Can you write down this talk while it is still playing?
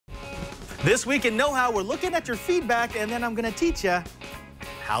This week in Know-How, we're looking at your feedback, and then I'm going to teach you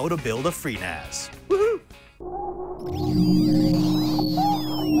how to build a FreeNAS. Woohoo!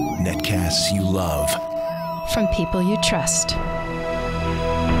 Netcasts you love. From people you trust.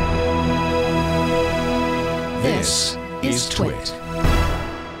 This is Twit.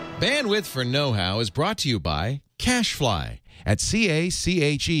 Bandwidth for Know-How is brought to you by CacheFly at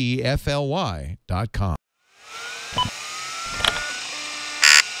CacheFly.com.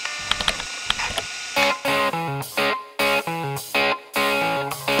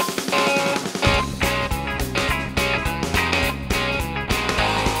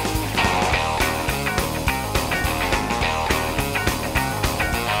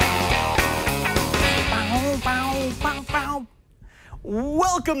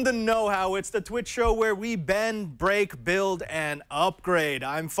 Welcome to Know-How. It's the Twitch show where we bend, break, build, and upgrade.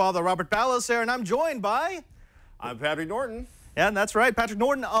 I'm Father Robert Balliser, and I'm joined by... I'm Patrick Norton. Yeah, that's right. Patrick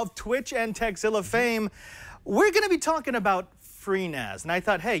Norton of Twitch and Techzilla fame. We're going to be talking about FreeNAS. And I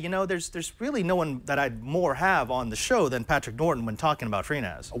thought, hey, you know, there's really no one that I'd more have on the show than Patrick Norton when talking about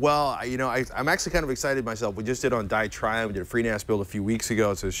FreeNAS. Well, you know, I'm actually kind of excited myself. We just did on Die Trying. We did a FreeNAS build a few weeks ago.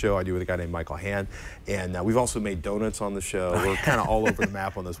 It's a show I do with a guy named Michael Hand. And we've also made donuts on the show. We're kind of all over the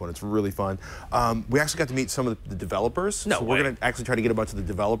map on this one. It's really fun. We actually got to meet some of the developers. So we're going to actually try to get a bunch of the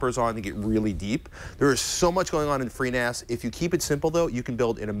developers on to get really deep. There is so much going on in FreeNAS. If you keep it simple, though, you can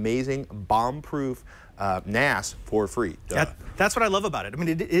build an amazing bomb-proof NAS for free. That's what I love about it. I mean,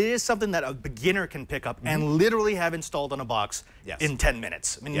 it is something that a beginner can pick up and literally have installed on a box in 10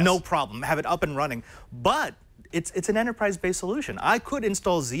 minutes. I mean, no problem. Have it up and running. But it's an enterprise-based solution. I could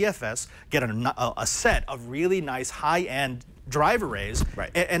install ZFS, get a set of really nice high-end drive arrays,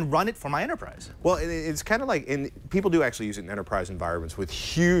 and run it for my enterprise. Well, it's kind of like, people do actually use it in enterprise environments with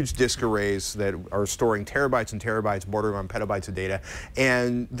huge disk arrays that are storing terabytes and terabytes, bordering on petabytes of data.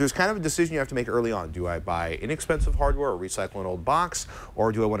 And there's kind of a decision you have to make early on. Do I buy inexpensive hardware or recycle an old box?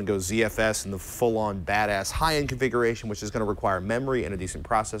 Or do I want to go ZFS in the full-on badass high-end configuration, which is going to require memory and a decent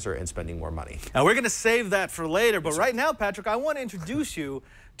processor and spending more money? Now, we're going to save that for later, but right now, Patrick, I want to introduce you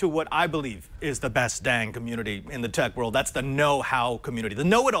to what I believe is the best dang community in the tech world. That's the Know-How community, the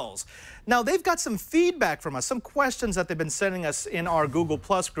know-it-alls. Now, they've got some feedback from us, some questions that they've been sending us in our Google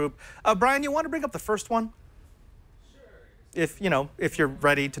Plus group. Brian, you want to bring up the first one? Sure. If you're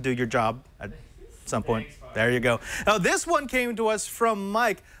ready to do your job at some point. There you go. Now, this one came to us from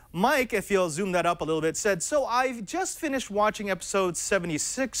Mike. Mike, if you'll zoom that up a little bit, said, so I've just finished watching episode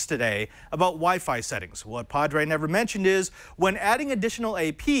 76 today about Wi-Fi settings. What Padre never mentioned is, when adding additional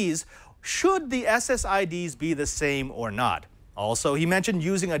APs, should the SSIDs be the same or not? Also, he mentioned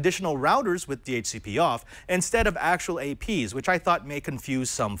using additional routers with DHCP off instead of actual APs, which I thought may confuse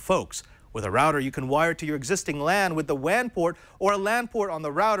some folks. With a router, you can wire to your existing LAN with the WAN port or a LAN port on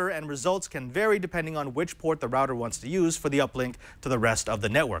the router, and results can vary depending on which port the router wants to use for the uplink to the rest of the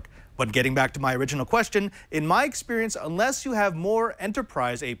network. But getting back to my original question, in my experience, unless you have more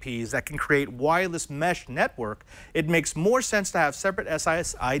enterprise APs that can create wireless mesh network, it makes more sense to have separate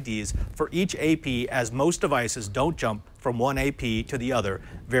SSIDs for each AP, as most devices don't jump from one AP to the other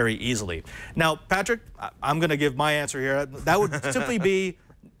very easily. Now, Patrick, I'm going to give my answer here. That would simply be,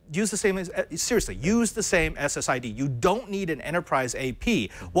 use the same SSID. You don't need an enterprise AP.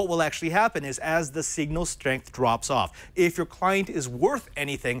 What will actually happen is, as the signal strength drops off, if your client is worth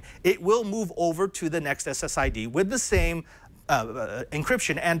anything, it will move over to the next SSID with the same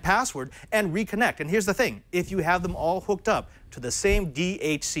encryption and password and reconnect. And here's the thing, if you have them all hooked up to the same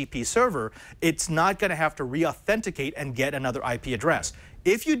DHCP server, it's not going to have to re-authenticate and get another IP address.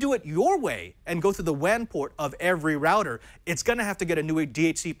 If you do it your way and go through the WAN port of every router, it's going to have to get a new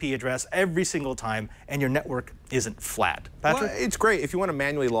DHCP address every single time, and your network isn't flat. Patrick? Well, it's great if you want to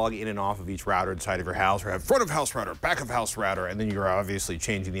manually log in and off of each router inside of your house, or have front of house router, back of house router, and then you're obviously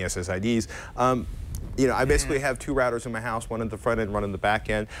changing the SSIDs. You know, I basically have two routers in my house, one at the front end, one in the back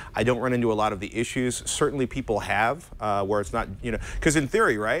end. I don't run into a lot of the issues. Certainly people have, where it's not, you know, because in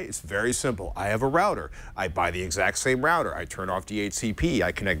theory, right, it's very simple. I have a router. I buy the exact same router. I turn off DHCP.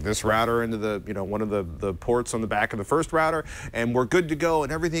 I connect this router into the, you know, one of the ports on the back of the first router, and we're good to go,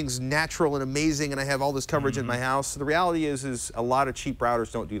 and everything's natural and amazing, and I have all this coverage in my house. The reality is a lot of cheap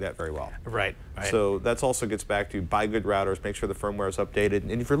routers don't do that very well. Right. So that also gets back to buy good routers, make sure the firmware is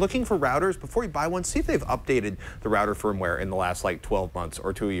updated. And if you're looking for routers, before you buy one, see if they've updated the router firmware in the last like 12 months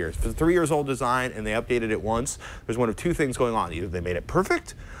or 2 years. If it's a 3 years old design and they updated it once, there's one of two things going on. Either they made it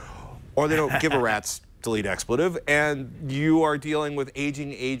perfect, or they don't give a rat's delete expletive, and you are dealing with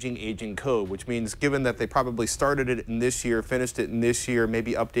aging code, which means given that they probably started it in this year, finished it in this year,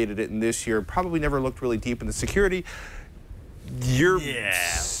 maybe updated it in this year, probably never looked really deep into security, you're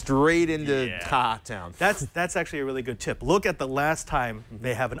straight into town. That's actually a really good tip. Look at the last time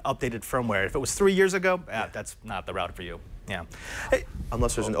they have an updated firmware. If it was 3 years ago, that's not the router for you. Yeah. Hey,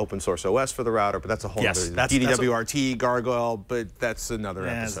 unless there's an open source OS for the router, but that's a whole other DDWRT, Gargoyle, but that's another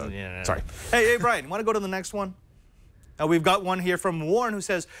episode. Sorry. Hey, Brian, want to go to the next one? We've got one here from Warren who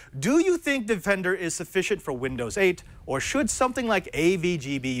says, do you think Defender is sufficient for Windows 8, or should something like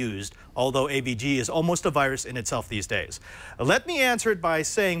AVG be used, although AVG is almost a virus in itself these days? Let me answer it by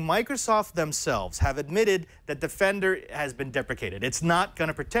saying Microsoft themselves have admitted that Defender has been deprecated. It's not going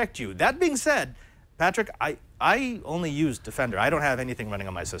to protect you. That being said, Patrick, I only use Defender. I don't have anything running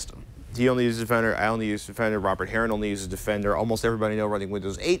on my system. He only uses Defender. I only use Defender. Robert Heron only uses Defender. Almost everybody I know running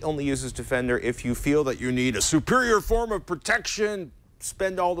Windows 8 only uses Defender. If you feel that you need a superior form of protection,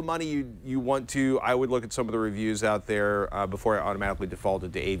 spend all the money you want to. I would look at some of the reviews out there before I automatically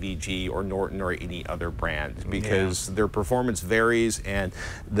defaulted to AVG or Norton or any other brand, because their performance varies, and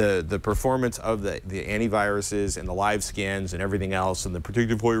the performance of the antiviruses and the live scans and everything else and the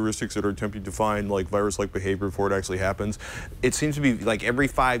predictive heuristics that are attempting to find like virus-like behavior before it actually happens. It seems to be like every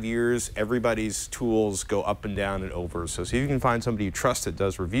 5 years, everybody's tools go up and down and over. So see if you can find somebody you trust that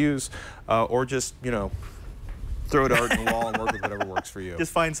does reviews, or just, you know, throw it out in the wall and work with whatever works for you.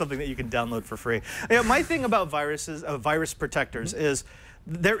 Just find something that you can download for free. My thing about viruses, virus protectors, is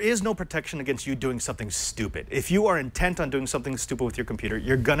there is no protection against you doing something stupid. If you are intent on doing something stupid with your computer,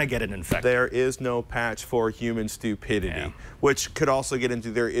 you're gonna get it infected. There is no patch for human stupidity, which could also get into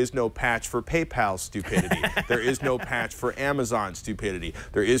there is no patch for PayPal's stupidity. There is no patch for Amazon's stupidity.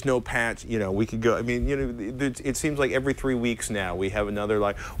 There is no patch, you know, we could go, I mean, you know, it seems like every 3 weeks now we have another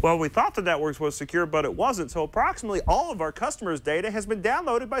like, well, we thought the networks was secure, but it wasn't, so approximately all of our customers' data has been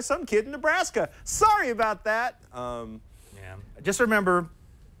downloaded by some kid in Nebraska. Sorry about that. Just remember,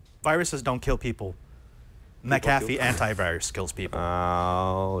 viruses don't kill people. McAfee antivirus kills people.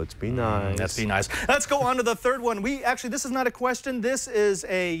 Oh, let's be nice. Let's be nice. Let's go on to the third one. This is not a question. This is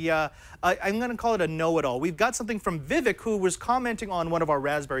I'm going to call it a know-it-all. We've got something from Vivek, who was commenting on one of our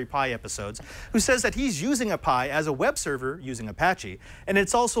Raspberry Pi episodes, who says that he's using a Pi as a web server using Apache, and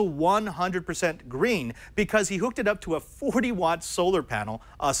it's also 100% green because he hooked it up to a 40-watt solar panel,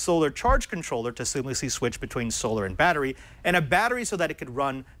 a solar charge controller to seamlessly switch between solar and battery, and a battery so that it could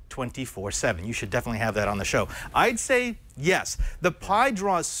run 24/7. You should definitely have that on the show. I'd say yes. The Pi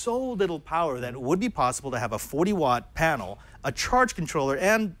draws so little power that it would be possible to have a 40-watt panel, a charge controller,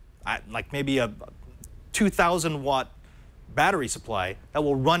 and like maybe a 2,000-watt battery supply that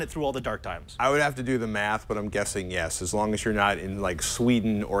will run it through all the dark times. I would have to do the math, but I'm guessing yes. As long as you're not in like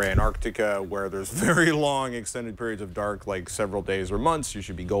Sweden or Antarctica where there's very long extended periods of dark, like several days or months, you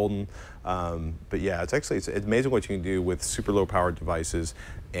should be golden. But yeah, it's amazing what you can do with super low powered devices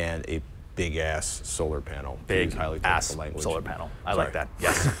and a big ass solar panel. Big ass solar panel. I like that.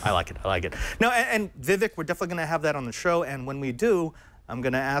 Yes, I like it. I like it. Now, and Vivek, we're definitely going to have that on the show, and when we do, I'm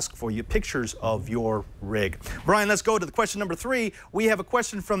going to ask for you pictures of your rig. Brian, let's go to the question number 3. We have a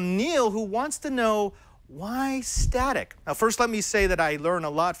question from Neil, who wants to know, why static? Now, first, let me say that I learn a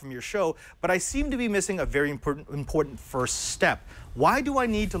lot from your show, but I seem to be missing a very important first step. Why do I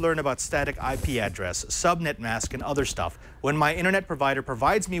need to learn about static IP address, subnet mask, and other stuff when my internet provider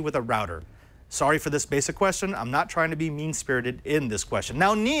provides me with a router? Sorry for this basic question. I'm not trying to be mean-spirited in this question.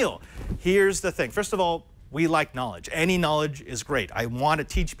 Now, Neil, here's the thing. First of all, we like knowledge. Any knowledge is great. I want to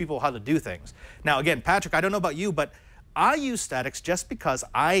teach people how to do things. Now, again, Patrick, I don't know about you, but I use statics just because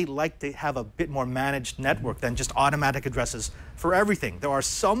I like to have a bit more managed network than just automatic addresses for everything. There are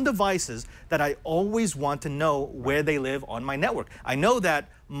some devices that I always want to know where they live on my network. I know that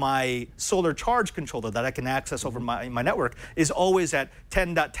my solar charge controller that I can access over my network is always at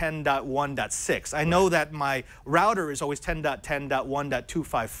 10.10.1.6. I know that my router is always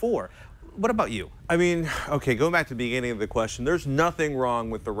 10.10.1.254. What about you? I mean, okay, going back to the beginning of the question, there's nothing wrong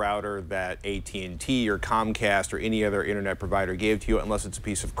with the router that AT&T or Comcast or any other internet provider gave to you unless it's a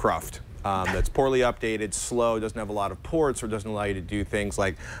piece of cruft. That's poorly updated, slow, doesn't have a lot of ports, or doesn't allow you to do things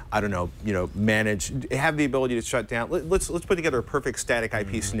like, I don't know, manage, have the ability to shut down. Let's put together a perfect static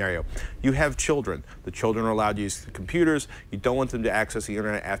IP scenario. You have children. The children are allowed to use the computers. You don't want them to access the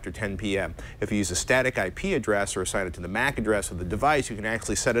internet after 10 p.m. If you use a static IP address or assign it to the MAC address of the device, you can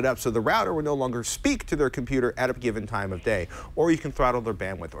actually set it up so the router will no longer speak to their computer at a given time of day. Or you can throttle their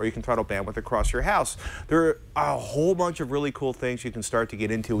bandwidth, or you can throttle bandwidth across your house. There are a whole bunch of really cool things you can start to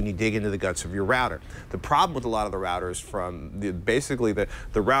get into when you dig into the guts of your router. The problem with a lot of the routers from basically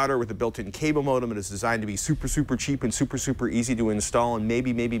the router with the built-in cable modem, it is designed to be super, super cheap and super, super easy to install, and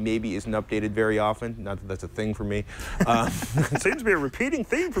maybe isn't updated very often. Not that that's a thing for me. It seems to be a repeating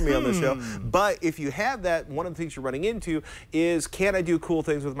theme for me on the show. But if you have that, one of the things you're running into is, can I do cool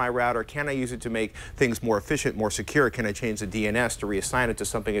things with my router? Can I use it to make things more efficient, more secure? Can I change the DNS to reassign it to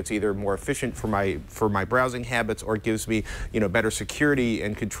something that's either more efficient for my browsing habits, or gives me, you know, better security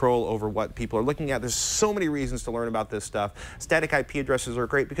and control over what people are looking at? There's so many reasons to learn about this stuff. Static IP addresses are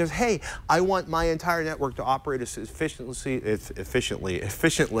great because, hey, I want my entire network to operate as efficiently as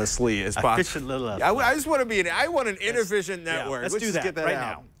possible. I just want to be I want an inefficient network. Let's do that get that right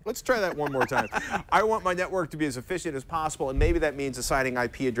out. now. Let's try that one more time. I want my network to be as efficient as possible, and maybe that means assigning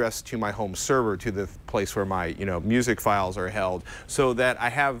IP address to my home server, to the place where my music files are held, so that I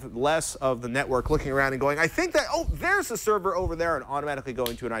have less of the network looking around and going, I think that, oh, there's a server over there, and automatically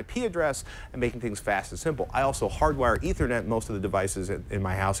going to an IP address and making things fast and simple. I also hardwire Ethernet most of the devices in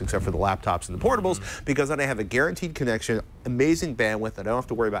my house, except for the laptops and the portables, because then I have a guaranteed connection, amazing bandwidth. I don't have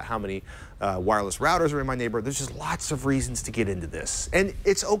to worry about how many wireless routers are in my neighborhood. There's just lots of reasons to get into this, and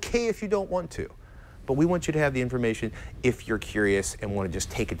it's okay if you don't want to, but we want you to have the information if you're curious and want to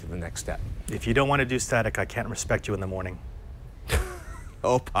just take it to the next step. If you don't want to do static, I can't respect you in the morning.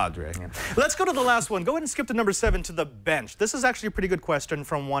 Oh, Padre. Yeah. Let's go to the last one. Go ahead and skip to number 7, to the bench. This is actually a pretty good question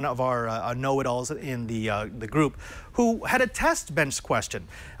from one of our know-it-alls in the group, who had a test bench question.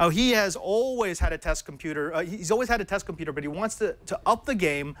 He has always had a test computer. He's always had a test computer, but he wants to up the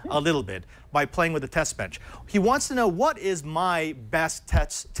game a little bit by playing with the test bench. He wants to know, what is my best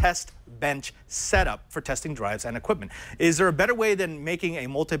test bench setup for testing drives and equipment? Is there a better way than making a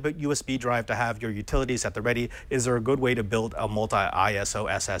multi-bit USB drive to have your utilities at the ready? Is there a good way to build a multi-ISO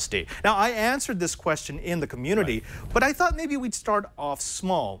SSD? Now, I answered this question in the community, but I thought maybe we'd start off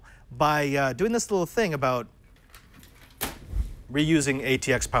small by doing this little thing about reusing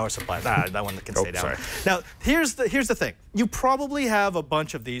ATX power supply. That one can stay down. Sorry. Now, here's the thing. You probably have a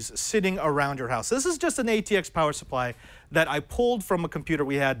bunch of these sitting around your house. This is just an ATX power supply that I pulled from a computer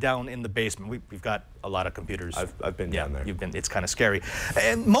we had down in the basement. We've got a lot of computers. I've been down there. You've been. It's kind of scary.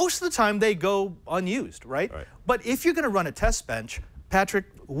 And most of the time they go unused, right? But if you're going to run a test bench, Patrick,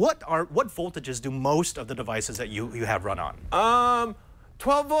 what voltages do most of the devices that you have run on?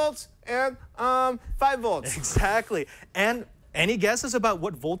 12 volts and 5 volts. Exactly. And any guesses about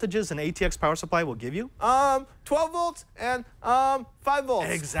what voltages an ATX power supply will give you? 12 volts and 5 volts.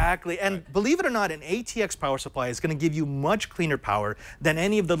 Exactly. And believe it or not, an ATX power supply is going to give you much cleaner power than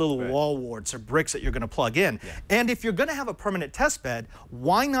any of the little wall warts or bricks that you're going to plug in. And if you're going to have a permanent test bed,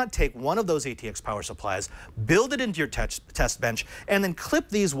 why not take one of those ATX power supplies, build it into your test bench, and then clip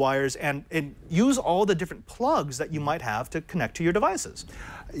these wires and use all the different plugs that you might have to connect to your devices?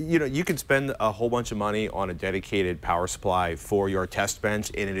 You know, you can spend a whole bunch of money on a dedicated power supply for your test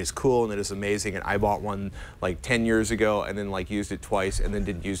bench, and it is cool and it is amazing. And I bought one like 10 years ago and then like used it twice and then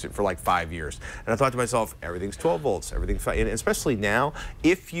didn't use it for like 5 years. And I thought to myself, everything's 12 volts, everything's fine. And especially now,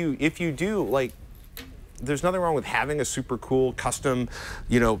 if you do, like, there's nothing wrong with having a super cool custom,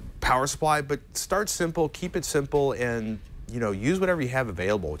 power supply, but start simple, keep it simple, and use whatever you have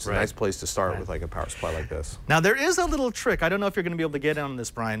available, which is a nice place to start with like a power supply like this. Now, there is a little trick. I don't know if you're going to be able to get in on this,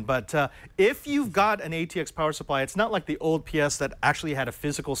 Brian, but if you've got an ATX power supply, it's not like the old PS that actually had a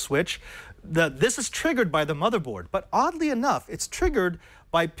physical switch. This is triggered by the motherboard, but oddly enough, it's triggered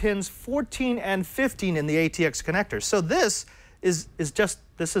by pins 14 and 15 in the ATX connector. So this is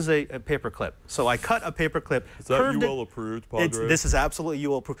a paper clip. So I cut a paper clip. Is that UL approved, Padre? This is absolutely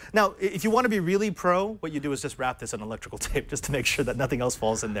UL approved. Now, if you want to be really pro, what you do is just wrap this in electrical tape just to make sure that nothing else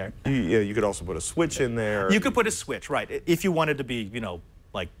falls in there. Yeah, you could also put a switch in there. You could put a switch, right? If you wanted to be,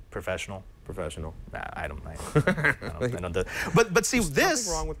 like professional. Professional. Nah, I don't do. But see, There's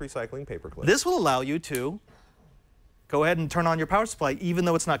nothing wrong with recycling paper clips. This will allow you to go ahead and turn on your power supply even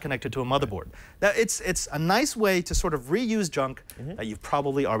though it's not connected to a motherboard. Now, it's a nice way to sort of reuse junk that you've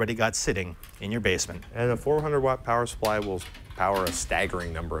probably already got sitting in your basement. And a 400-watt power supply will power a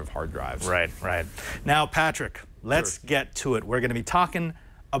staggering number of hard drives. Right. Now, Patrick, let's get to it. We're going to be talking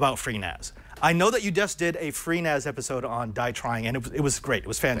about FreeNAS. I know that you just did a FreeNAS episode on die trying, and it was great. It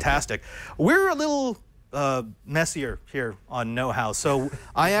was fantastic. We're a little messier here on Know How, so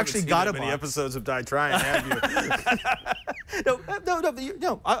I actually got a box. Many episodes of die trying, have you?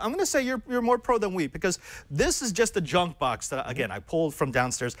 No. I'm going to say you're more pro than we, because this is just a junk box that again I pulled from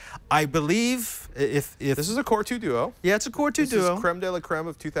downstairs. I believe if this is a Core 2 Duo. Yeah, it's a Core 2 Duo. This is creme de la creme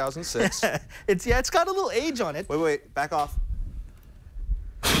of 2006. It's got a little age on it. Wait, back off.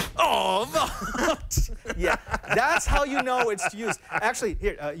 Oh, yeah, that's how you know it's used. Actually,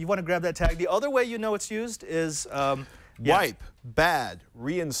 here, you want to grab that tag? The other way you know it's used is wipe, bad,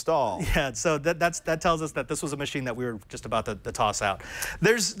 reinstall. Yeah, so that tells us that this was a machine that we were just about to toss out.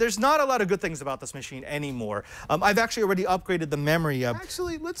 There's not a lot of good things about this machine anymore. I've actually already upgraded the memory.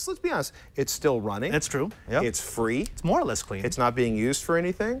 Actually, let's be honest. It's still running. It's true. Yep. It's free. It's more or less clean. It's not being used for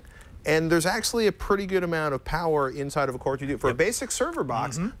anything. And there's actually a pretty good amount of power inside of a Core 2 for a basic server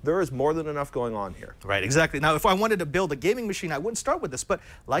box. There is more than enough going on here. Right, exactly. Now, if I wanted to build a gaming machine, I wouldn't start with this. But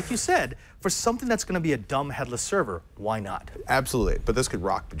like you said, for something that's going to be a dumb headless server, why not? Absolutely. But this could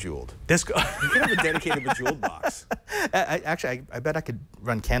rock Bejeweled. This you could have a dedicated Bejeweled box. Actually, I bet I could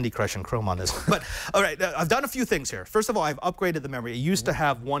run Candy Crush and Chrome on this. But all right, I've done a few things here. First of all, I've upgraded the memory. It used to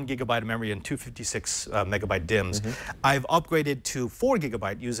have 1 GB of memory and 256 megabyte DIMMs. I've upgraded to 4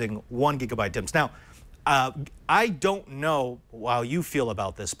 GB using 1 GB DIMMs. Now, I don't know how you feel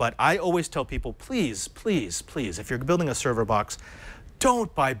about this, but I always tell people, please, please, please, if you're building a server box,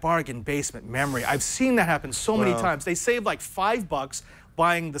 don't buy bargain basement memory. I've seen that happen so many times. They save like $5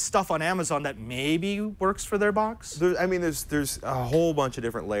 buying the stuff on Amazon that maybe works for their box. There's a whole bunch of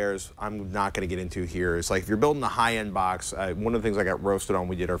different layers I'm not going to get into here. It's like if you're building a high-end box, one of the things I got roasted on when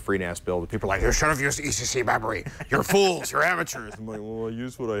we did our FreeNAS build, people are like, you should have used ECC memory. You're fools, you're amateurs. I'm like, well, I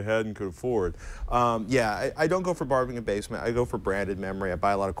used what I had and could afford. Yeah, I don't go for bargain basement. I go for branded memory. I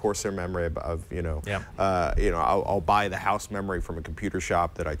buy a lot of Corsair memory I'll buy the house memory from a computer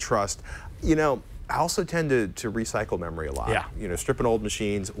shop that I trust. I also tend to recycle memory a lot. Yeah. Stripping old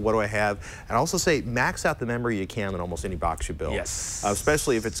machines, what do I have? And also say, max out the memory you can in almost any box you build. Yes.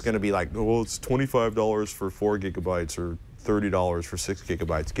 Especially if it's going to be like, well, it's $25 for 4 GB or $30 for 6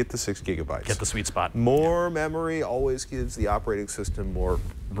 GB. Get the 6 GB. Get the sweet spot. More memory always gives the operating system more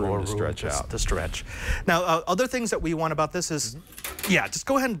room to stretch out. To stretch. Now, other things that we want about this is, yeah, just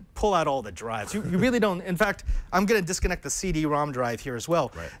go ahead and pull out all the drives. You really don't. In fact, I'm going to disconnect the CD-ROM drive here as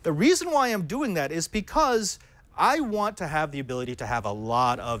well. Right. The reason why I'm doing that is because I want to have the ability to have a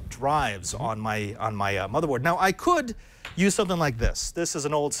lot of drives on my motherboard. Now, I could use something like this. This is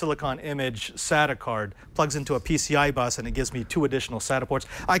an old Silicon Image SATA card, plugs into a PCI bus, and it gives me 2 additional SATA ports.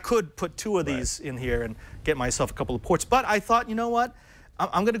 I could put 2 of these in here and get myself a couple of ports, but I thought, you know what?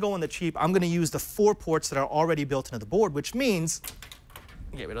 I'm going to go on the cheap. I'm going to use the 4 ports that are already built into the board, which means,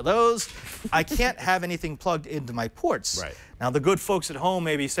 get rid of those. I can't have anything plugged into my ports. Right. Now, the good folks at home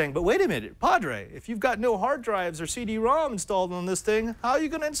may be saying, but wait a minute, Padre, if you've got no hard drives or CD-ROM installed on this thing, how are you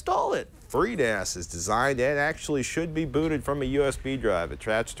going to install it? FreeNAS is designed and actually should be booted from a USB drive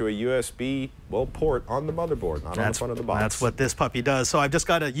attached to a USB port on the motherboard, not on the front of the box. That's what this puppy does. So I've just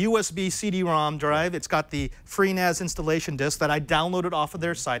got a USB CD-ROM drive. It's got the FreeNAS installation disk that I downloaded off of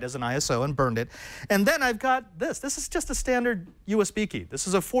their site as an ISO and burned it. And then I've got this. This is just a standard USB key. This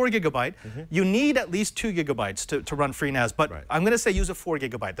is a 4 GB. You need at least 2 GB to run FreeNAS, but I'm going to say use a 4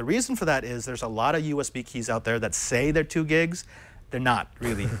 GB. The reason for that is there's a lot of USB keys out there that say they're 2 gigs. They're not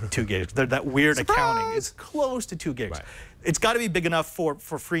really 2 gigs. They're that weird accounting. It's close to 2 gigs. Right. It's got to be big enough for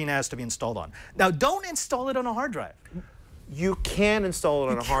FreeNAS to be installed on. Now, don't install it on a hard drive. You can install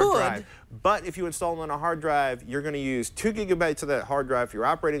it on a hard drive, but if you install it on a hard drive, you're going to use 2 GB of that hard drive for your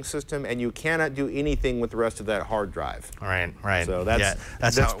operating system, and you cannot do anything with the rest of that hard drive. Right. So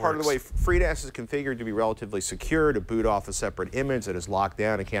that's part of the way FreeNAS is configured to be relatively secure, to boot off a separate image that is locked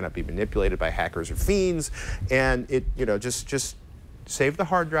down and cannot be manipulated by hackers or fiends, and it just save the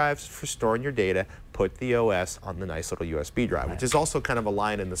hard drives for storing your data, put the OS on the nice little USB drive, which is also kind of a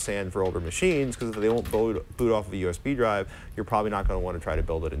line in the sand for older machines, because if they won't boot off of a USB drive, you're probably not going to want to try to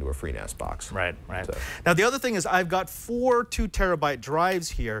build it into a FreeNAS box. Right. So. Now, the other thing is I've got 4 2 terabyte drives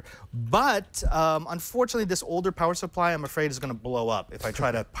here, but unfortunately, this older power supply, I'm afraid, is going to blow up if I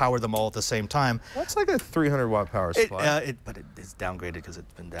try to power them all at the same time. That's like a 300-watt power supply. But it's downgraded because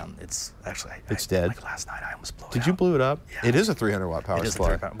it's been down. It's actually, it's dead. Like last night, I almost blew it Did you blow it up? Yeah. It is a 300-watt power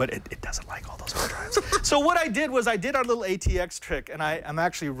supply. But it doesn't like all those hard drives. So what I did was I did our little ATX trick, and I'm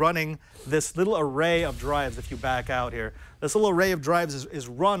actually running this little array of drives. If you back out here, this little array of drives is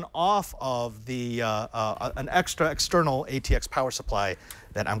run off of the an external ATX power supply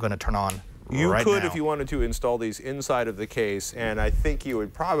that I'm going to turn on. You right could, now. if you wanted to, install these inside of the case, and I think you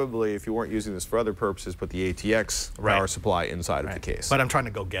would probably, if you weren't using this for other purposes, put the ATX power supply inside of the case. But I'm trying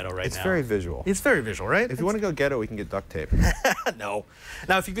to go ghetto right now. It's very visual. It's very visual, right? If you want to go ghetto, we can get duct tape. No.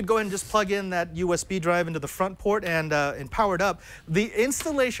 Now, if you could go ahead and just plug in that USB drive into the front port and power it up, the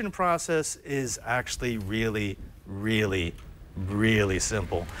installation process is actually really, really, really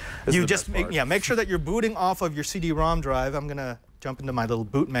simple. You just make sure that you're booting off of your CD-ROM drive. I'm going to jump into my little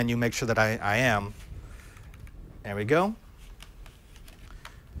boot menu, make sure that I am. There we go.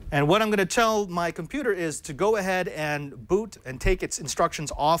 And what I'm going to tell my computer is to go ahead and boot and take its instructions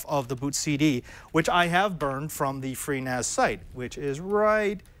off of the boot CD, which I have burned from the FreeNAS site, which is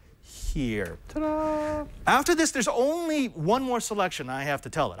right here. Ta-da! After this, there's only one more selection I have to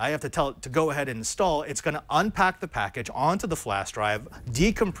tell it. I have to tell it to go ahead and install. It's going to unpack the package onto the flash drive,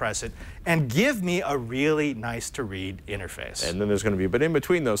 decompress it, and give me a really nice to read interface. And then there's going to be, but in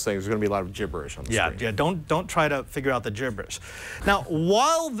between those things, there's going to be a lot of gibberish on the screen. Yeah, don't try to figure out the gibberish. Now,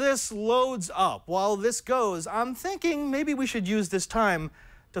 while this loads up, while this goes, I'm thinking maybe we should use this time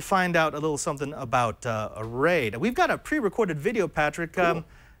to find out a little something about a RAID. We've got a pre-recorded video, Patrick. Cool.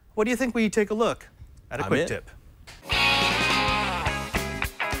 What do you think we take a look at a quick tip?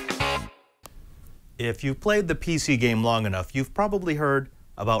 If you've played the PC game long enough, you've probably heard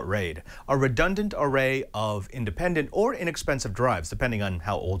about RAID, a redundant array of independent or inexpensive drives, depending on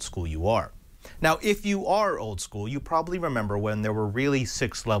how old school you are. Now, if you are old school, you probably remember when there were really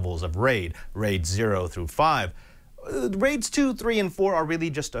 6 levels of RAID, RAID 0 through 5. RAIDs 2, 3, and 4 are really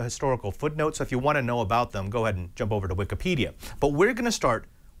just a historical footnote, so if you want to know about them, go ahead and jump over to Wikipedia. But we're going to start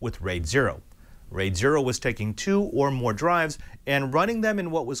with RAID 0. RAID 0 was taking 2 or more drives and running them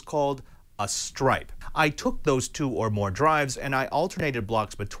in what was called a stripe. I took those 2 or more drives and I alternated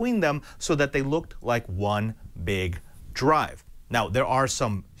blocks between them so that they looked like one big drive. Now, there are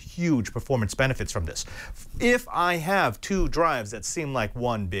some huge performance benefits from this. If I have 2 drives that seem like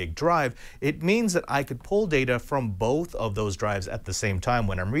one big drive, it means that I could pull data from both of those drives at the same time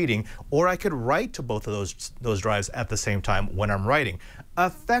when I'm reading, or I could write to both of those drives at the same time when I'm writing,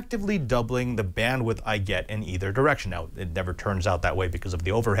 effectively doubling the bandwidth I get in either direction. Now, it never turns out that way because of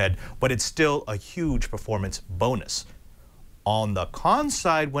the overhead, but it's still a huge performance bonus. On the con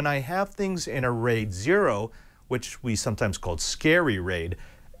side, when I have things in a RAID 0, which we sometimes call scary RAID,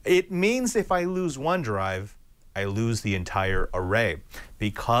 it means if I lose one drive, I lose the entire array.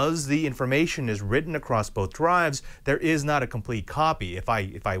 Because the information is written across both drives, there is not a complete copy. If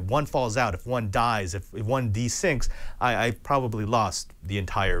one falls out, if one dies, if one desyncs, I've probably lost the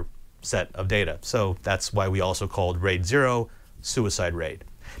entire set of data. So that's why we also called RAID 0 suicide RAID.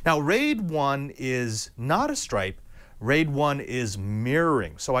 Now, RAID 1 is not a stripe. RAID 1 is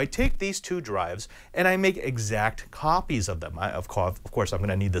mirroring. So I take these 2 drives and I make exact copies of them. Of course, I'm going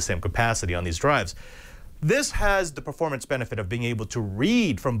to need the same capacity on these drives. This has the performance benefit of being able to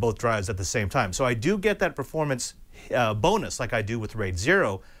read from both drives at the same time. So I do get that performance bonus like I do with RAID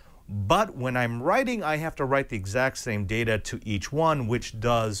 0. But when I'm writing, I have to write the exact same data to each one, which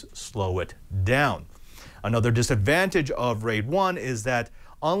does slow it down. Another disadvantage of RAID 1 is that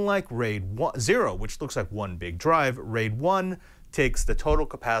unlike RAID 0, which looks like one big drive, RAID 1 takes the total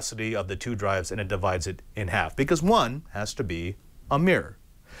capacity of the 2 drives and it divides it in half, because one has to be a mirror.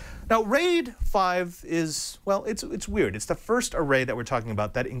 Now, RAID 5 is, well, it's weird. It's the first array that we're talking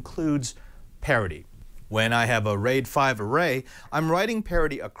about that includes parity. When I have a RAID 5 array, I'm writing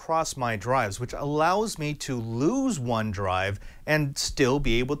parity across my drives, which allows me to lose one drive and still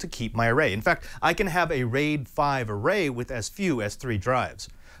be able to keep my array. In fact, I can have a RAID 5 array with as few as 3 drives.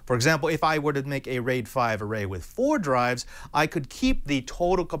 For example, if I were to make a RAID 5 array with 4 drives, I could keep the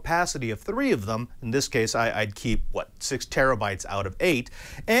total capacity of 3 of them. In this case, I'd keep, 6 terabytes out of 8,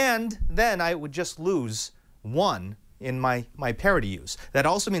 and then I would just lose 1 in my parity use. That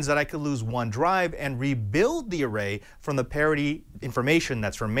also means that I could lose 1 drive and rebuild the array from the parity information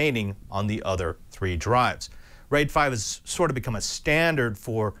that's remaining on the other 3 drives. RAID 5 has sort of become a standard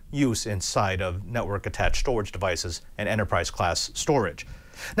for use inside of network-attached storage devices and enterprise-class storage.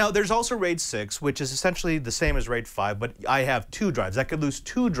 Now, there's also RAID 6, which is essentially the same as RAID 5, but I have 2 drives. I could lose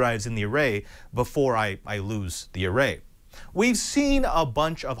 2 drives in the array before I lose the array. We've seen a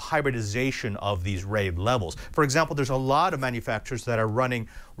bunch of hybridization of these RAID levels. For example, there's a lot of manufacturers that are running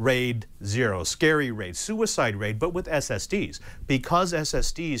RAID 0, scary RAID, suicide RAID, but with SSDs. Because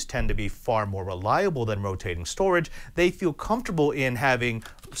SSDs tend to be far more reliable than rotating storage, they feel comfortable in having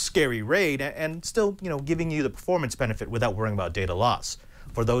scary RAID and still, giving you the performance benefit without worrying about data loss.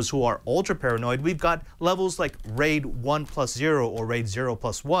 For those who are ultra paranoid, we've got levels like RAID 1+0 or RAID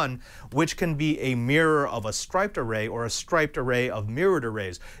 0+1, which can be a mirror of a striped array or a striped array of mirrored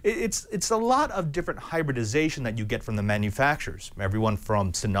arrays. It's a lot of different hybridization that you get from the manufacturers. Everyone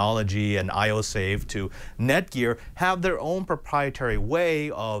from Synology and IOSave to Netgear have their own proprietary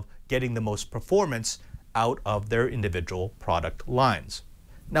way of getting the most performance out of their individual product lines.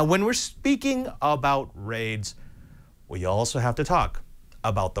 Now, when we're speaking about RAIDs, we also have to talk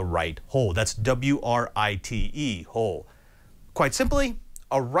about the write hold. That's W-R-I-T-E, hold. Quite simply,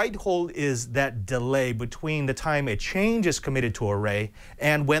 a write hold is that delay between the time a change is committed to an array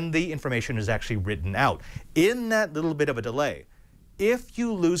and when the information is actually written out. In that little bit of a delay, if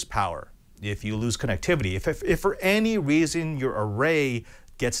you lose power, if you lose connectivity, if for any reason your array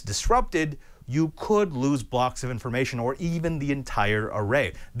gets disrupted, you could lose blocks of information or even the entire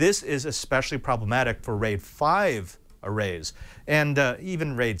array. This is especially problematic for RAID 5 arrays and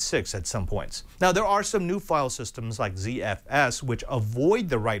even RAID 6 at some points. Now, there are some new file systems like ZFS which avoid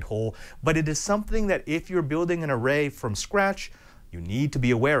the write hole, but it is something that if you're building an array from scratch, you need to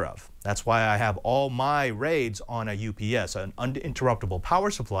be aware of. That's why I have all my RAIDs on a UPS, an uninterruptible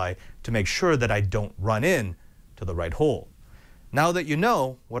power supply, to make sure that I don't run in to the write hole. Now that you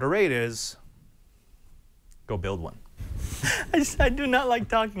know what a RAID is, go build one. I do not like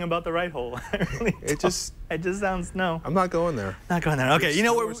talking about the write hole. I really don't. It just sounds, no. I'm not going there. Not going there. Okay, you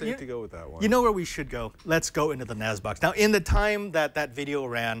know where we're safe to go with that one. You know where we should go? Let's go into the NAS box. Now, in the time that that video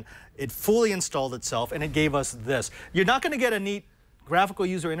ran, it fully installed itself and it gave us this. You're not going to get a neat graphical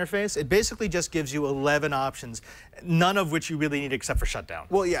user interface. It basically just gives you 11 options, none of which you really need except for shutdown.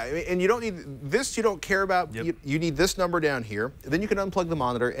 Well, yeah, and you don't need this, you don't care about. Yep. You need this number down here. Then you can unplug the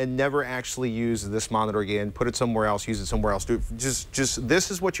monitor and never actually use this monitor again. Put it somewhere else, use it somewhere else. Do it. Just this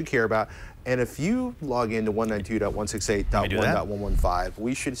is what you care about. And if you log into 192.168.1.115,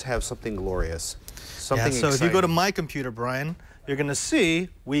 we should have something glorious. Something exciting. If you go to my computer, Brian, you're going to see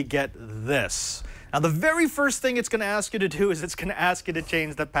we get this. Now, the very first thing it's going to ask you to do is it's going to ask you to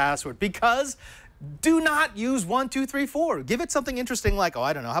change the password, because do not use 1234. Give it something interesting like, oh,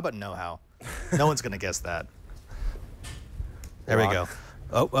 I don't know, how about know-how? No one's going to guess that. There we go.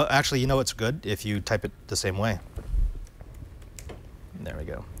 Oh, well, actually, you know what's good? If you type it the same way. There we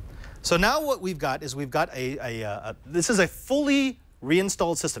go. So now what we've got is we've got this is a fully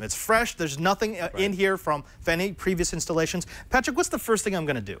reinstalled system. It's fresh. There's nothing in here from any previous installations. Patrick, what's the first thing I'm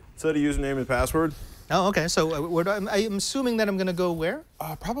going to do? Set a username and password. Oh, okay. So I'm assuming that I'm going to go where?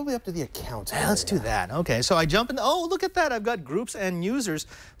 Probably up to the account. Let's do that. Okay. So I jump in. Oh, look at that. I've got groups and users.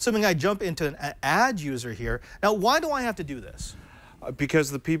 Assuming I jump into an add user here. Now, why do I have to do this? Because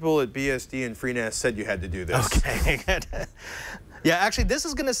the people at BSD and FreeNAS said you had to do this. Okay. Yeah, actually, this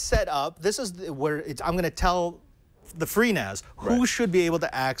is going to set up. This is where I'm going to tell the FreeNAS who should be able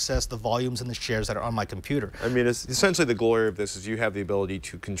to access the volumes and the shares that are on my computer. I mean, it's essentially the glory of this is you have the ability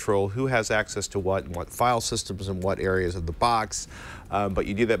to control who has access to what and what file systems and what areas of the box. But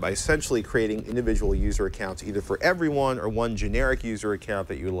you do that by essentially creating individual user accounts either for everyone or one generic user account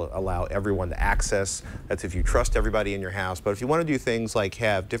that you allow everyone to access. That's if you trust everybody in your house. But if you want to do things like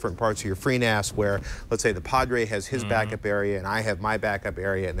have different parts of your FreeNAS where, let's say, the Padre has his backup area and I have my backup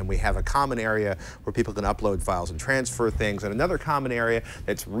area, and then we have a common area where people can upload files and transfer things, and another common area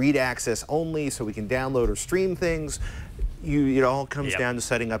that's read access only so we can download or stream things. It all comes down to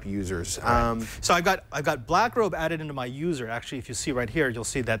setting up users. So I've got Blackrobe added into my user. Actually, if you see right here, you'll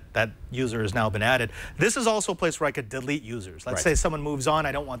see that that user has now been added. This is also a place where I could delete users. Let's say someone moves on.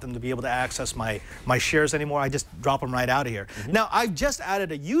 I don't want them to be able to access my shares anymore. I just drop them right out of here. Now, I've just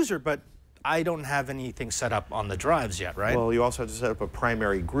added a user, but I don't have anything set up on the drives yet, right? Well, you also have to set up a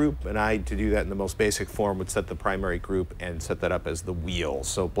primary group, and to do that in the most basic form, would set the primary group and set that up as the wheel.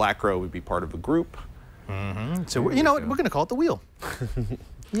 So Blackrobe would be part of a group. So you know what? We're going to call it the wheel.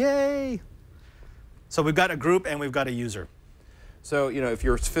 Yay! So we've got a group and we've got a user. So, if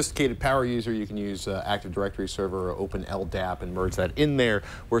you're a sophisticated power user, you can use Active Directory Server or Open LDAP and merge that in there.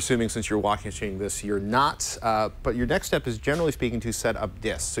 We're assuming since you're watching this, you're not. But your next step is, generally speaking, to set up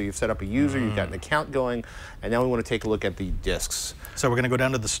disks. So you've set up a user, you've got an account going, and now we want to take a look at the disks. So we're going to go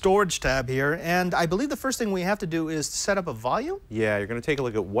down to the storage tab here, and I believe the first thing we have to do is set up a volume? Yeah, you're going to take a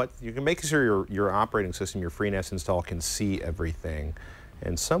look at what, you can make sure your operating system, your FreeNAS install can see everything.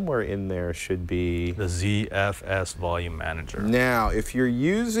 And somewhere in there should be the ZFS Volume Manager. Now, if you're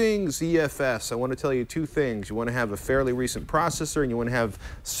using ZFS, I want to tell you two things. You want to have a fairly recent processor, and you want to have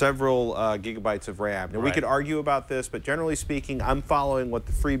several gigabytes of RAM. Now, we could argue about this, but generally speaking, I'm following what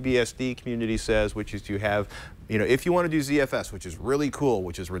the FreeBSD community says, which is to have, if you want to do ZFS, which is really cool,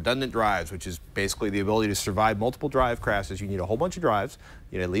 which is redundant drives, which is basically the ability to survive multiple drive crashes, you need a whole bunch of drives,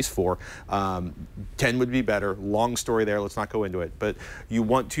 at least 4. 10 would be better. Long story there. Let's not go into it. But you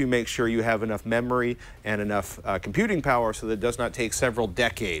want to make sure you have enough memory and enough computing power so that it does not take several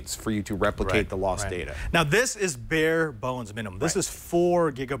decades for you to replicate the lost data. Now, this is bare bones minimum. This is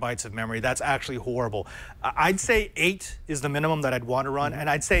 4 gigabytes of memory. That's actually horrible. I'd say 8 is the minimum that I'd want to run, and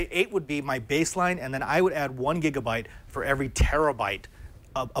I'd say 8 would be my baseline, and then I would add 1 gigabyte for every terabyte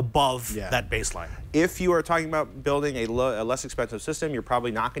above that baseline. If you are talking about building a less expensive system, you're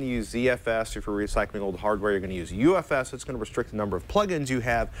probably not going to use ZFS. If you're recycling old hardware, you're going to use UFS. It's going to restrict the number of plugins you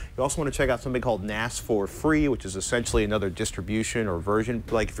have. You also want to check out something called NAS for free, which is essentially another distribution or version.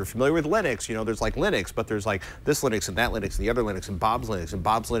 Like if you're familiar with Linux, you know, there's like Linux, but there's like this Linux and that Linux and the other Linux and Bob's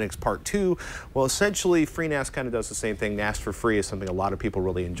Linux Part 2. Well, essentially, FreeNAS kind of does the same thing. NAS for free is something a lot of people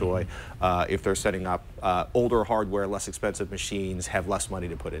really enjoy if they're setting up older hardware, less expensive machines, have less money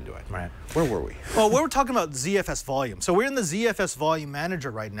to put into it. Right. Where were we? Well, we were talking about ZFS volume. So we're in the ZFS volume manager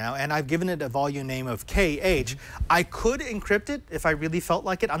right now, and I've given it a volume name of KH. I could encrypt it if I really felt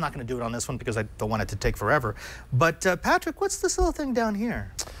like it. I'm not going to do it on this one because I don't want it to take forever. But Patrick, what's this little thing down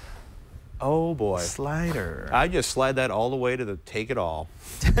here? Oh boy. Slider. I just slide that all the way to the take it all.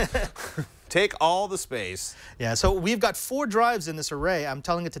 Take all the space. Yeah, so we've got 4 drives in this array. I'm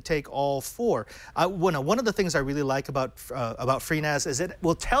telling it to take all 4. One of the things I really like about FreeNAS is it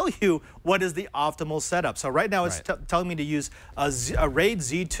will tell you what is the optimal setup. So right now it's telling me to use a RAID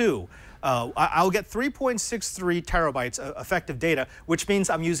Z2. I'll get 3.63 terabytes effective data, which means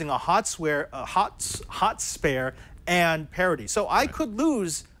I'm using a hot spare and parity. So I could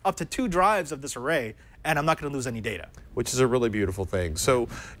lose up to 2 drives of this array, and I'm not going to lose any data. Which is a really beautiful thing. So,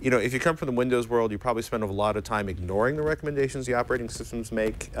 you know, if you come from the Windows world, you probably spend a lot of time ignoring the recommendations the operating systems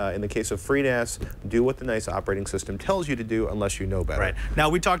make. In the case of FreeNAS, do what the nice operating system tells you to do unless you know better. Right. Now,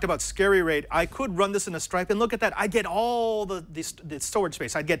 we talked about scary RAID. I could run this in a stripe, and look at that. I get all the storage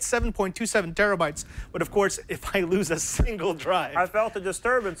space. I'd get 7.27 terabytes. But, of course, if I lose a single drive. I felt a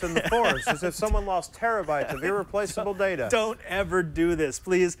disturbance in the force, as if someone lost terabytes of irreplaceable data. Don't ever do this,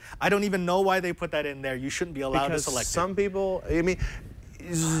 please. I don't even know why they put that in there. You shouldn't be allowed to select it. Some people, I mean,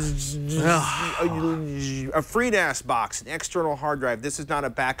 a FreeNAS box, an external hard drive, this is not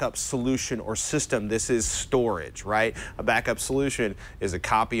a backup solution or system. This is storage, right? A backup solution is a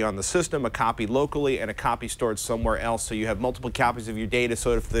copy on the system, a copy locally, and a copy stored somewhere else. So you have multiple copies of your data,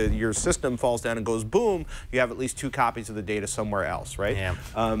 so if your system falls down and goes boom, you have at least 2 copies of the data somewhere else, right? Yeah.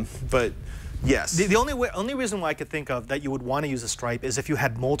 But yes. The only reason why I could think of that you would want to use a stripe is if you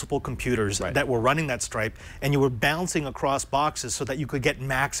had multiple computers that were running that stripe and you were bouncing across boxes so that you could get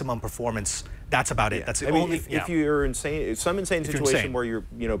maximum performance. That's about it. That's the only. If you're insane, some insane situation where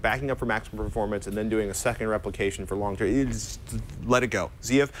you're backing up for maximum performance and then doing a second replication for long term, let it go.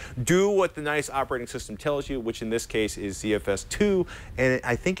 Do what the nice operating system tells you, which in this case is ZFS 2, and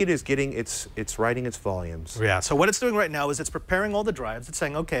I think it is getting it's writing its volumes. Yeah. So what it's doing right now is it's preparing all the drives. It's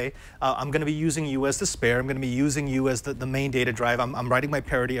saying, okay, I'm going to be using you as the spare. I'm going to be using you as the main data drive. I'm writing my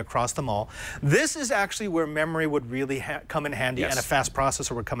parity across them all. This is actually where memory would really come in handy, and a fast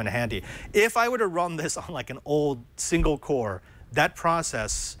processor would come in handy. If I were to run this on like an old single core, that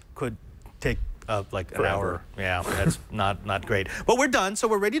process could take like an hour. Yeah, that's not great. But we're done, so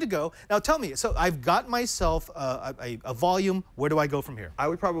we're ready to go. Now tell me, so I've got myself a volume. Where do I go from here? I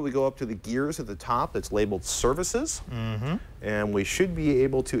would probably go up to the gears at the top that's labeled services. And we should be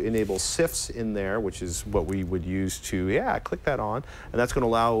able to enable CIFS in there, which is what we would use to, click that on. And that's going to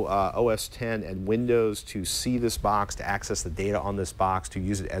allow OS X and Windows to see this box, to access the data on this box, to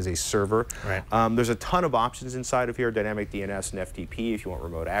use it as a server. Right. There's a ton of options inside of here, dynamic DNS and FTP if you want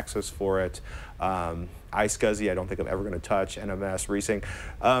remote access for it. iSCSI, I don't think I'm ever going to touch. NMS, resync.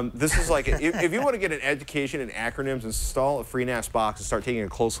 This is like, if you want to get an education in acronyms, install a FreeNAS box and start taking a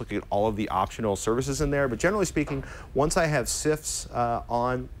close look at all of the optional services in there. But generally speaking, once I have CIFS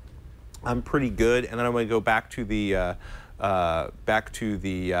on, I'm pretty good. And then I'm going to go back to the, I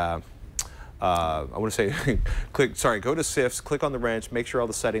want to say, go to CIFS, click on the wrench, make sure all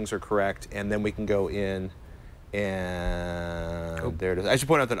the settings are correct, and then we can go in. And there it is. I should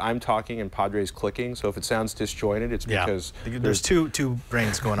point out that I'm talking and Padre's clicking, so if it sounds disjointed, it's because there's two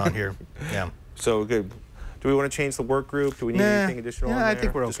brains going on here. Yeah. So good. Do we want to change the work group? Do we need anything additional on there? I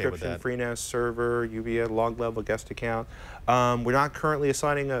think we're okay with that. FreeNAS server, UVA, log level, guest account. We're not currently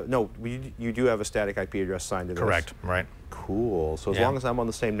assigning a, no, you do have a static IP address assigned to this. Correct, right. Cool. So as long as I'm on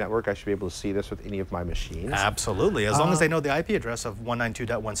the same network, I should be able to see this with any of my machines? Absolutely. As long as they know the IP address of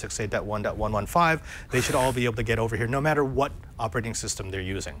 192.168.1.115, they should all be able to get over here, no matter what operating system they're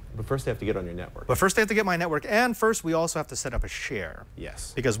using. But first they have to get on your network. But first they have to get my network, and first we also have to set up a share.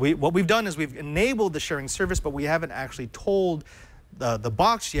 Yes. Because what we've done is we've enabled the sharing service, but we haven't actually told the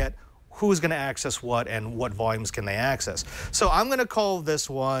box yet who's going to access what and what volumes can they access. So I'm going to call this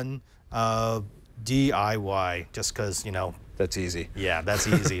one DIY, just because, That's easy. Yeah, that's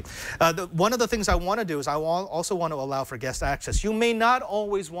easy. One of the things I want to do is I also want to allow for guest access. You may not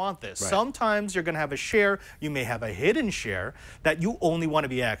always want this. Right. Sometimes you're going to have a share. You may have a hidden share that you only want to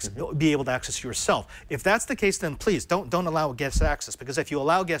be able to access yourself. If that's the case, then please don't allow guest access, because if you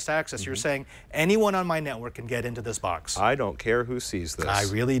allow guest access, you're saying anyone on my network can get into this box. I don't care who sees this. I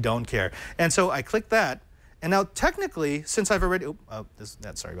really don't care. And so I click that. And now, technically, since I've already,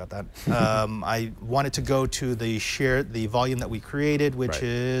 sorry about that. I wanted to go to the volume that we created, which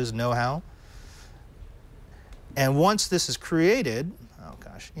is know-how. And once this is created, oh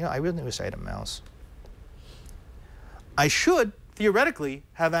gosh, I really wish I had a mouse. I should theoretically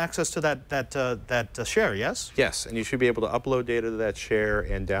have access to that share, yes? Yes, and you should be able to upload data to that share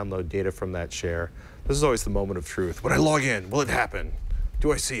and download data from that share. This is always the moment of truth. When I log in, will it happen?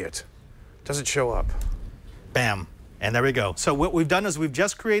 Do I see it? Does it show up? Bam. And there we go. So what we've done is we've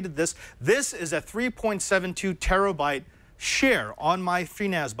just created this. This is a 3.72 terabyte share on my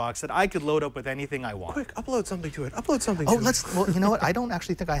FreeNAS box that I could load up with anything I want. Quick, upload something to it. Upload something to it. Well, you know what? I don't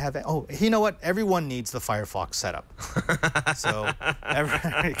actually think I have it. Oh, you know what? Everyone needs the Firefox setup. So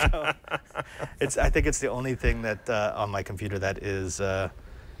there we go. I think it's the only thing that on my computer that is. Uh-oh.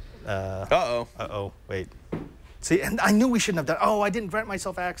 Wait. See, and I knew we shouldn't have done. Oh, I didn't grant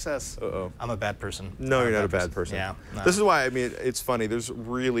myself access. I'm a bad person. No, you're not a bad person. Yeah. No. This is why, I mean, it's funny. There's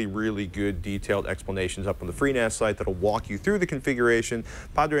really, really good detailed explanations up on the FreeNAS site that'll walk you through the configuration.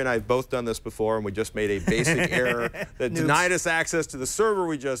 Padre and I have both done this before, and we just made a basic error that denied us access to the server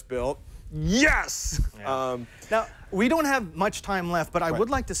we just built. Yes! Yeah. Now, we don't have much time left, but I would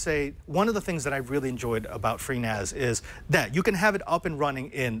like to say one of the things that I really enjoyed about FreeNAS is that you can have it up and running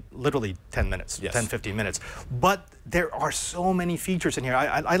in literally 10 minutes, 10, 15 minutes. But there are so many features in here.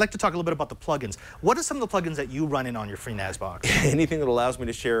 I'd like to talk a little bit about the plugins. What are some of the plugins that you run in on your FreeNAS box? Anything that allows me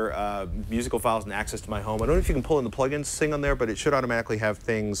to share musical files and access to my home. I don't know if you can pull in the plugins thing on there, but it should automatically have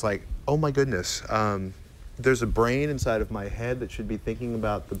things like, oh my goodness, there's a brain inside of my head that should be thinking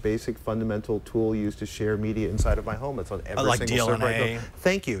about the basic fundamental tool used to share media inside of my home. It's on every single server I go.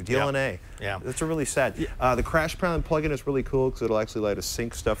 Thank you, DLNA. Yeah. That's really sad. The Crash Plan plugin is really cool because it'll actually let us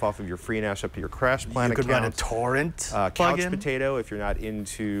sync stuff off of your FreeNAS up to your Crash Plan account. You could run a torrent Couch plugin. Potato if you're not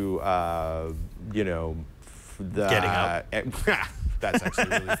into, you know, getting up. That's actually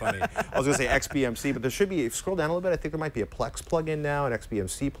really funny. I was going to say XBMC, but there should be, if you scroll down a little bit, I think there might be a Plex plugin now, an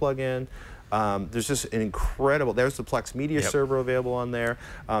XBMC plugin. There's just an incredible, there's the Plex Media server available on there.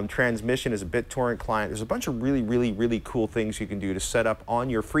 Transmission is a BitTorrent client. There's a bunch of really, really, really cool things you can do to set up on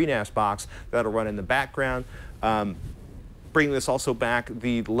your FreeNAS box that'll run in the background. Bringing this also back,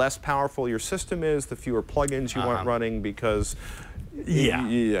 the less powerful your system is, the fewer plugins you want running, because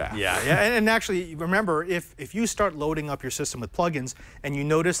And actually, remember, if you start loading up your system with plugins and you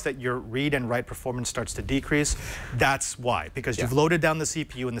notice that your read and write performance starts to decrease, that's why. Because you've loaded down the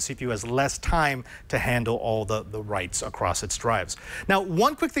CPU, and the CPU has less time to handle all the writes across its drives. Now,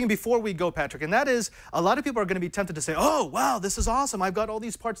 one quick thing before we go, Patrick, and that is a lot of people are going to be tempted to say, oh, wow, this is awesome. I've got all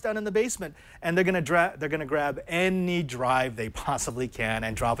these parts down in the basement. And they're going to grab any drive they possibly can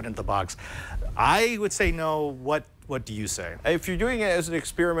and drop it into the box. I would say no. What do you say? If you're doing it as an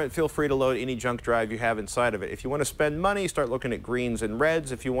experiment, feel free to load any junk drive you have inside of it. If you want to spend money, start looking at greens and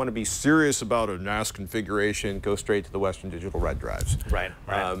reds. If you want to be serious about a NAS configuration, go straight to the Western Digital red drives. Right.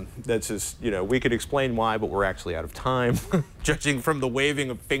 That's just, you know, we could explain why, but we're actually out of time, judging from the waving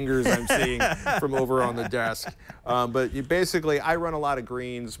of fingers I'm seeing from over on the desk. But basically, I run a lot of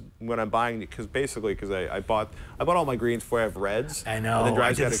greens when I'm buying, because I bought all my greens before I have reds. I know. And then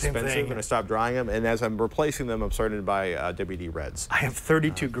drives got expensive, and I stopped drying them. And as I'm replacing them, I'm starting to buy WD reds. I have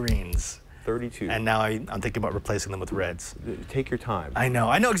 32 greens. 32. And now I'm thinking about replacing them with reds. Take your time. I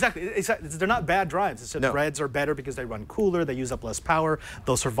know exactly. They're not bad drives. It's just reds are better because they run cooler, they use up less power,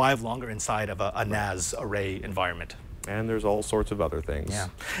 they'll survive longer inside of a NAS array environment. And there's all sorts of other things. Yeah.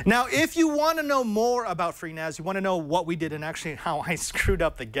 Now, if you want to know more about FreeNAS, you want to know what we did and actually how I screwed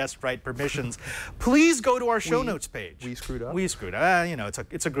up the guest write permissions, please go to our show notes page. We screwed up? We screwed up. You know,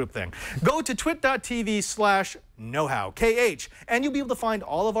 it's a group thing. Go to twit.tv/knowhow, KH, and you'll be able to find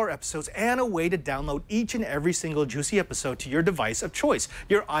all of our episodes and a way to download each and every single juicy episode to your device of choice.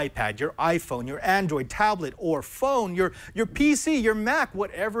 Your iPad, your iPhone, your Android tablet or phone, your PC, your Mac,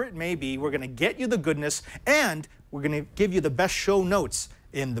 whatever it may be. We're going to get you the goodness, and we're going to give you the best show notes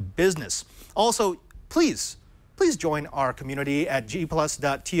in the business. Also, please please join our community at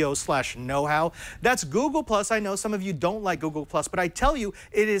gplus.to/knowhow. That's Google Plus. I know some of you don't like Google Plus, but I tell you,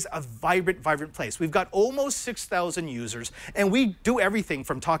 it is a vibrant place. We've got almost 6,000 users, and we do everything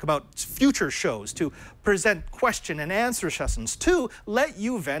from talk about future shows to present question and answer sessions to let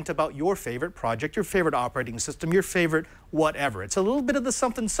you vent about your favorite project, your favorite operating system, your favorite whatever. It's a little bit of the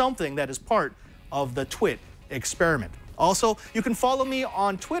something that is part of the Twit experiment. Also, you can follow me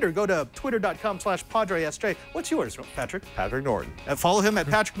on Twitter. Go to twitter.com/PadreSJ. What's yours, Patrick? Patrick Norton. Follow him at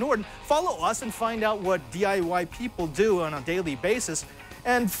Patrick Norton. Follow us and find out what DIY people do on a daily basis.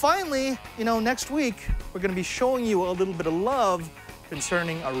 And finally, next week, we're going to be showing you a little bit of love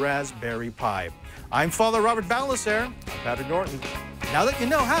concerning a Raspberry Pi. I'm Father Robert Ballasare. Patrick Norton. Now that you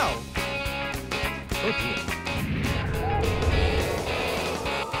know how. Oh, dear.